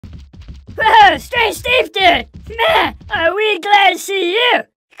Strange Steve dude! Man, are we glad to see you!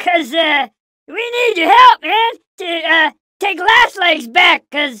 'Cause, we need your help, man! To, take Last Legs back,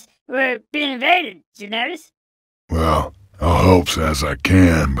 'cause we're being invaded, did you notice? Well, I'll help as I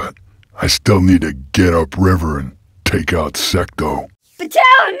can, but I still need to get upriver and take out Sektos. But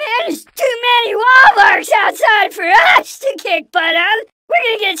tell him, man, there's too many Wallbarks outside for us to kick butt on! We're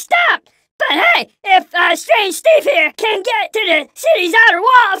gonna get stopped! But hey, if Strange Steve here can get to the city's outer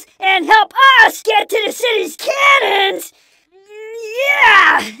walls and help us get to the city's cannons,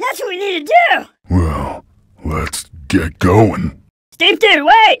 yeah, that's what we need to do. Well, let's get going. Steve dude,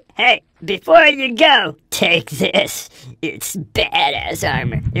 wait! Hey, before you go, take this. It's badass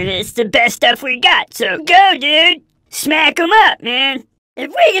armor, and it's the best stuff we got, so go, dude! Smack 'em up, man! If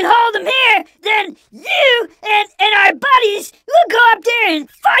we can hold them here, then you and our buddies will go up there and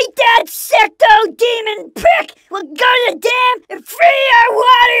fight that Sektos demon prick! We'll go to the dam and free our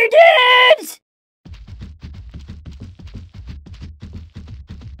water dudes!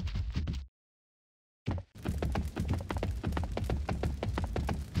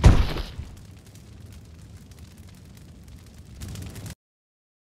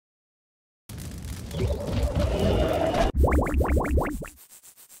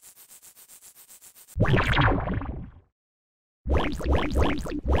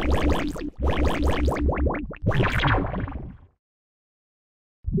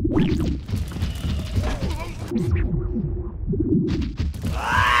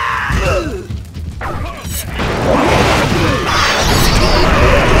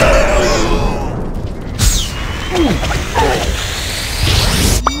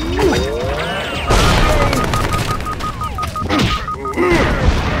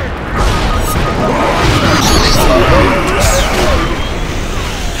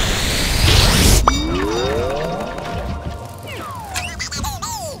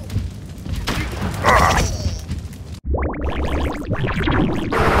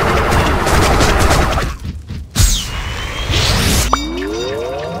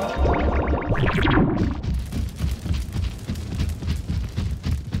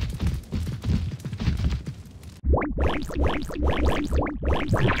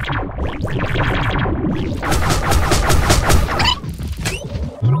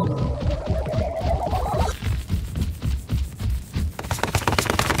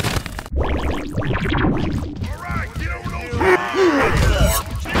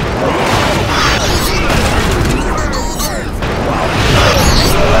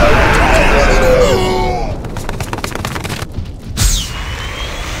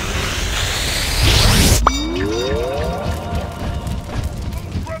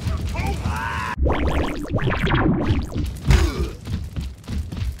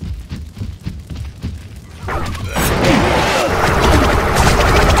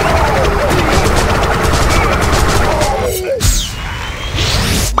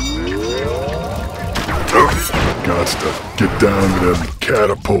 Gots to get down to them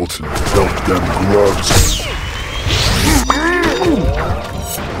catapults and help them grubs.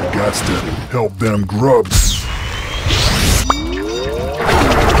 Gots to help them grubs.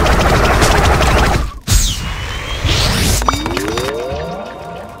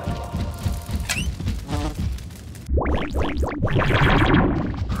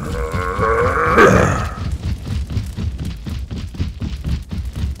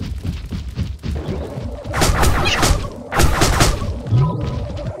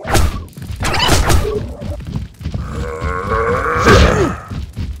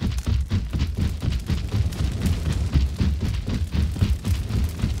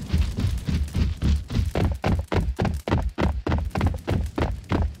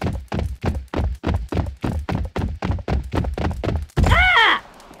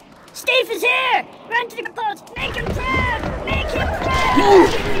 Steve is here! Run to the post! Make him proud! Make him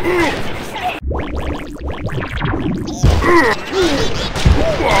proud!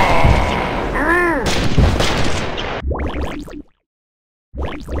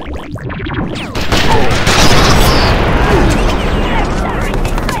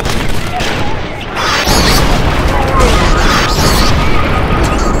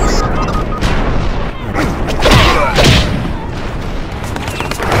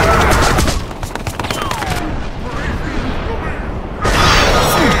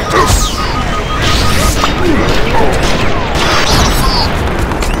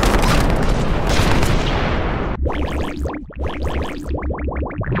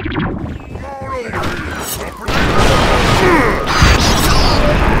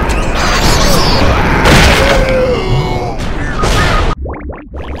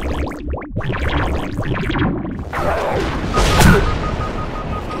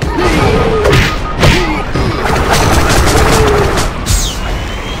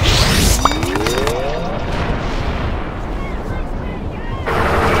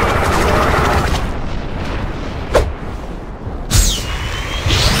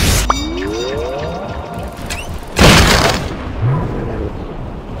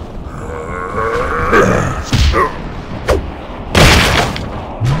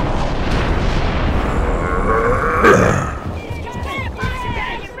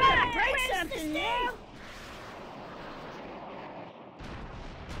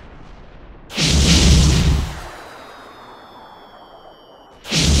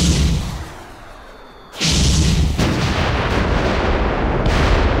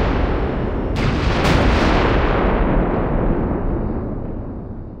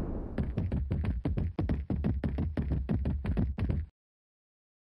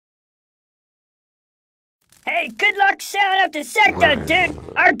 Hey, good luck sailing up to Sektos, dude.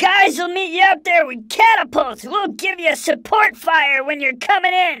 Our guys will meet you up there with catapults. We'll give you a support fire when you're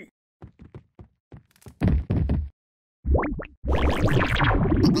coming in.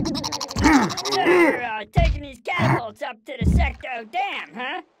 So you're taking these catapults up to the Sektos Dam,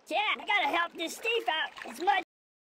 huh? Yeah, I gotta help this thief out as much